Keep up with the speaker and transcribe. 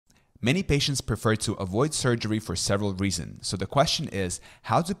Many patients prefer to avoid surgery for several reasons. So the question is,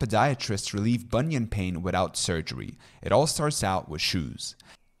 how do podiatrists relieve bunion pain without surgery? It all starts out with shoes.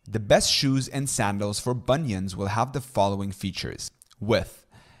 The best shoes and sandals for bunions will have the following features. Width.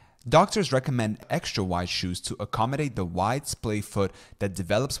 Doctors recommend extra wide shoes to accommodate the wide splay foot that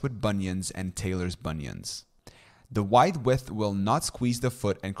develops with bunions and tailors bunions. The wide width will not squeeze the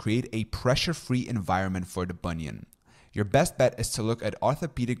foot and create a pressure-free environment for the bunion. Your best bet is to look at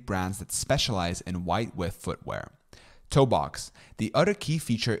orthopedic brands that specialize in wide width footwear. Toe box. The other key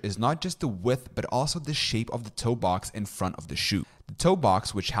feature is not just the width but also the shape of the toe box in front of the shoe. The toe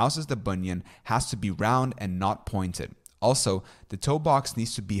box, which houses the bunion, has to be round and not pointed. Also, the toe box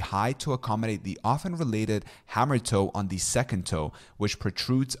needs to be high to accommodate the often related hammer toe on the second toe, which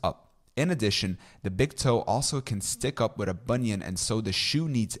protrudes up. In addition, the big toe also can stick up with a bunion, and so the shoe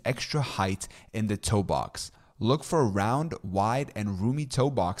needs extra height in the toe box. Look for round, wide, and roomy toe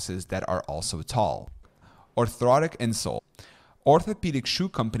boxes that are also tall. Orthotic insole. Orthopedic shoe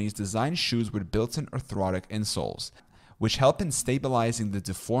companies design shoes with built-in orthotic insoles, which help in stabilizing the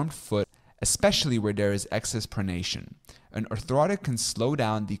deformed foot, especially where there is excess pronation. An orthotic can slow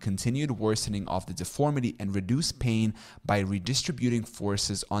down the continued worsening of the deformity and reduce pain by redistributing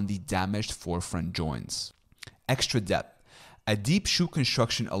forces on the damaged forefront joints. Extra depth. A deep shoe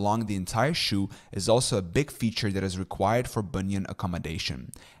construction along the entire shoe is also a big feature that is required for bunion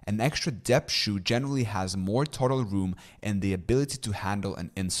accommodation. An extra depth shoe generally has more total room and the ability to handle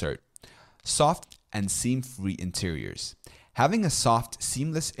an insert. Soft and seam-free interiors. Having a soft,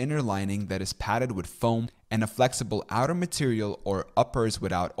 seamless inner lining that is padded with foam and a flexible outer material or uppers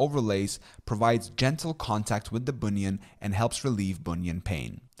without overlays provides gentle contact with the bunion and helps relieve bunion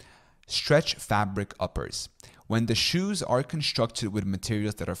pain. Stretch fabric uppers. When the shoes are constructed with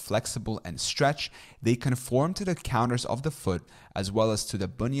materials that are flexible and stretch, they conform to the counters of the foot as well as to the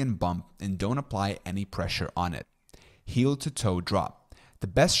bunion bump and don't apply any pressure on it. Heel to toe drop. The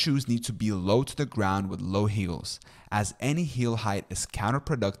best shoes need to be low to the ground with low heels, as any heel height is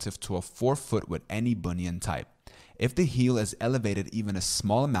counterproductive to a forefoot with any bunion type. If the heel is elevated even a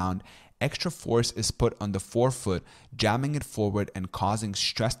small amount, extra force is put on the forefoot, jamming it forward and causing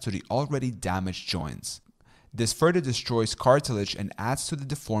stress to the already damaged joints. This further destroys cartilage and adds to the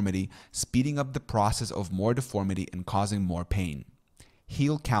deformity, speeding up the process of more deformity and causing more pain.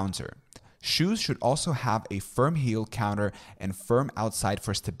 Heel counter. Shoes should also have a firm heel counter and firm outside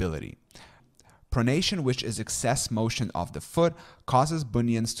for stability. Pronation, which is excess motion of the foot, causes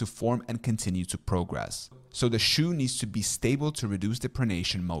bunions to form and continue to progress. So the shoe needs to be stable to reduce the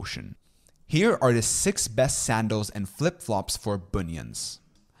pronation motion. Here are the 6 best sandals and flip-flops for bunions.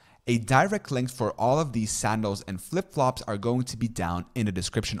 A direct link for all of these sandals and flip-flops are going to be down in the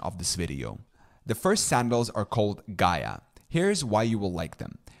description of this video. The first sandals are called Gaya. Here's why you will like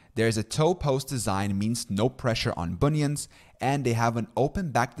them. There's a toe post design, means no pressure on bunions, and they have an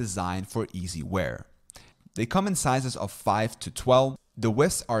open back design for easy wear. They come in sizes of 5 to 12. The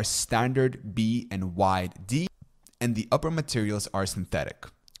widths are standard B and wide D, and the upper materials are synthetic.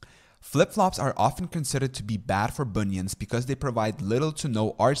 Flip-flops are often considered to be bad for bunions because they provide little to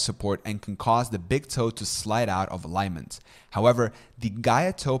no arch support and can cause the big toe to slide out of alignment. However, the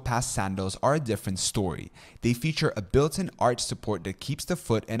Gaya toe pass sandals are a different story. They feature a built-in arch support that keeps the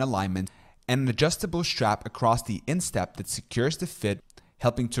foot in alignment and an adjustable strap across the instep that secures the fit,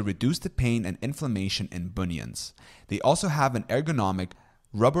 helping to reduce the pain and inflammation in bunions. They also have an ergonomic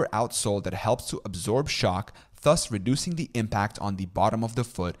rubber outsole that helps to absorb shock, thus reducing the impact on the bottom of the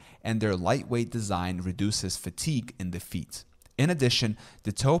foot, and their lightweight design reduces fatigue in the feet. In addition,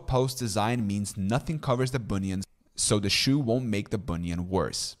 the toe post design means nothing covers the bunions, so the shoe won't make the bunion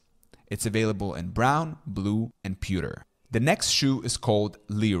worse. It's available in brown, blue, and pewter. The next shoe is called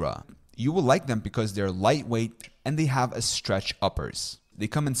Lyra. You will like them because they're lightweight and they have a stretch uppers. They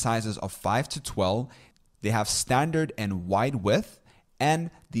come in sizes of 5 to 12. They have standard and wide width, and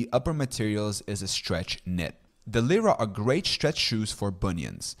the upper materials is a stretch knit. The Lyra are great stretch shoes for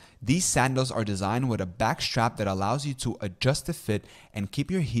bunions. These sandals are designed with a back strap that allows you to adjust the fit and keep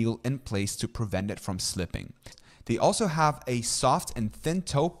your heel in place to prevent it from slipping. They also have a soft and thin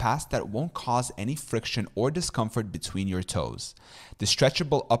toe pass that won't cause any friction or discomfort between your toes. The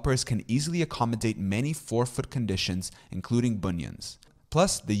stretchable uppers can easily accommodate many forefoot conditions, including bunions.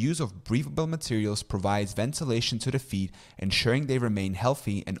 Plus, the use of breathable materials provides ventilation to the feet, ensuring they remain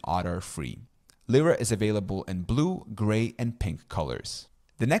healthy and odor-free. Lyra is available in blue, gray, and pink colors.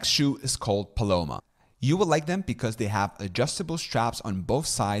 The next shoe is called Paloma. You will like them because they have adjustable straps on both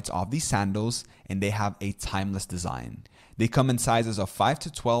sides of the sandals and they have a timeless design. They come in sizes of 5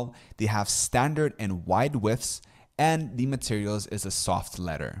 to 12, they have standard and wide widths, and the materials is a soft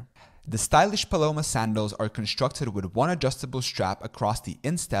leather. The stylish Paloma sandals are constructed with one adjustable strap across the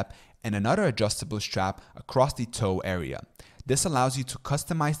instep and another adjustable strap across the toe area. This allows you to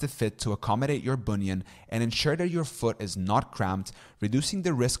customize the fit to accommodate your bunion and ensure that your foot is not cramped, reducing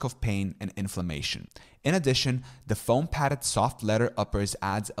the risk of pain and inflammation. In addition, the foam padded soft leather uppers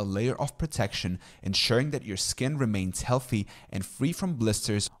adds a layer of protection, ensuring that your skin remains healthy and free from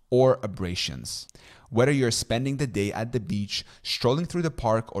blisters or abrasions. Whether you're spending the day at the beach, strolling through the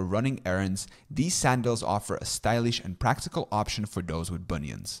park, or running errands, these sandals offer a stylish and practical option for those with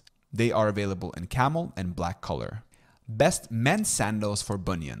bunions. They are available in camel and black color. Best men's sandals for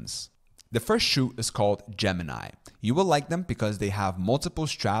bunions. The first shoe is called Gemini. You will like them because they have multiple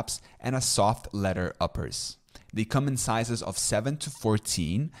straps and a soft leather uppers. They come in sizes of 7 to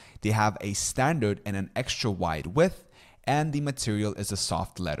 14. They have a standard and an extra wide width, and the material is a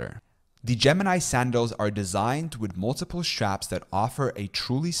soft leather. The Gemini sandals are designed with multiple straps that offer a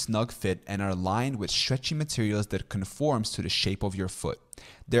truly snug fit and are lined with stretchy materials that conforms to the shape of your foot.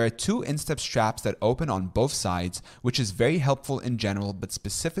 There are 2 instep straps that open on both sides, which is very helpful in general, but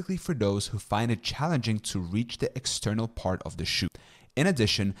specifically for those who find it challenging to reach the external part of the shoe. In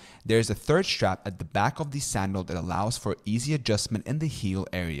addition, there is a third strap at the back of the sandal that allows for easy adjustment in the heel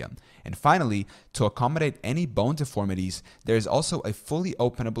area. And finally, to accommodate any bone deformities, there is also a fully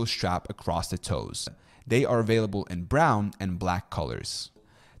openable strap across the toes. They are available in brown and black colors.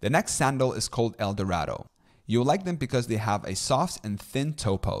 The next sandal is called Eldorado. You'll like them because they have a soft and thin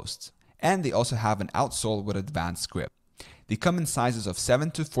toe post, and they also have an outsole with advanced grip. They come in sizes of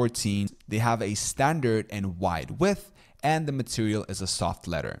 7 to 14. They have a standard and wide width, and the material is a soft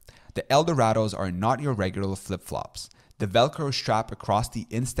leather. The Eldorados are not your regular flip-flops. The Velcro strap across the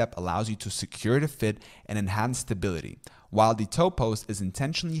instep allows you to secure the fit and enhance stability, while the toe post is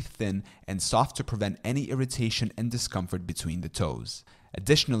intentionally thin and soft to prevent any irritation and discomfort between the toes.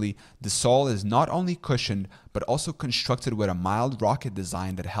 Additionally, the sole is not only cushioned, but also constructed with a mild rocket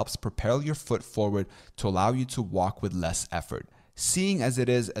design that helps propel your foot forward to allow you to walk with less effort. Seeing as it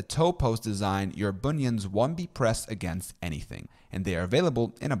is a toe post design, your bunions won't be pressed against anything, and they are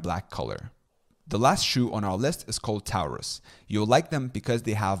available in a black color. The last shoe on our list is called Taurus. You'll like them because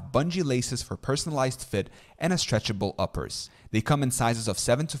they have bungee laces for personalized fit and a stretchable uppers. They come in sizes of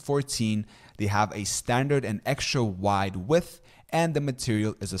 7 to 14. They have a standard and extra wide width, and the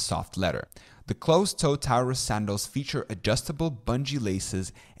material is a soft leather. The closed-toe Taurus sandals feature adjustable bungee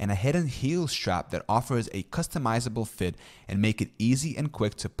laces and a hidden heel strap that offers a customizable fit and make it easy and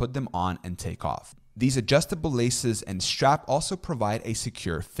quick to put them on and take off. These adjustable laces and strap also provide a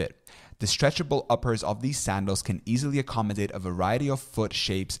secure fit. The stretchable uppers of these sandals can easily accommodate a variety of foot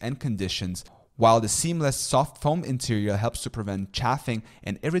shapes and conditions, while the seamless soft foam interior helps to prevent chafing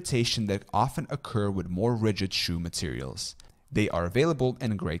and irritation that often occur with more rigid shoe materials. They are available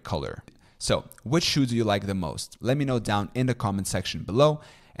in gray color. So, which shoe do you like the most? Let me know down in the comment section below.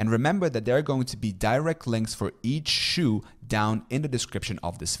 And remember that there are going to be direct links for each shoe down in the description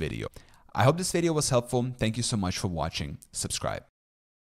of this video. I hope this video was helpful. Thank you so much for watching. Subscribe.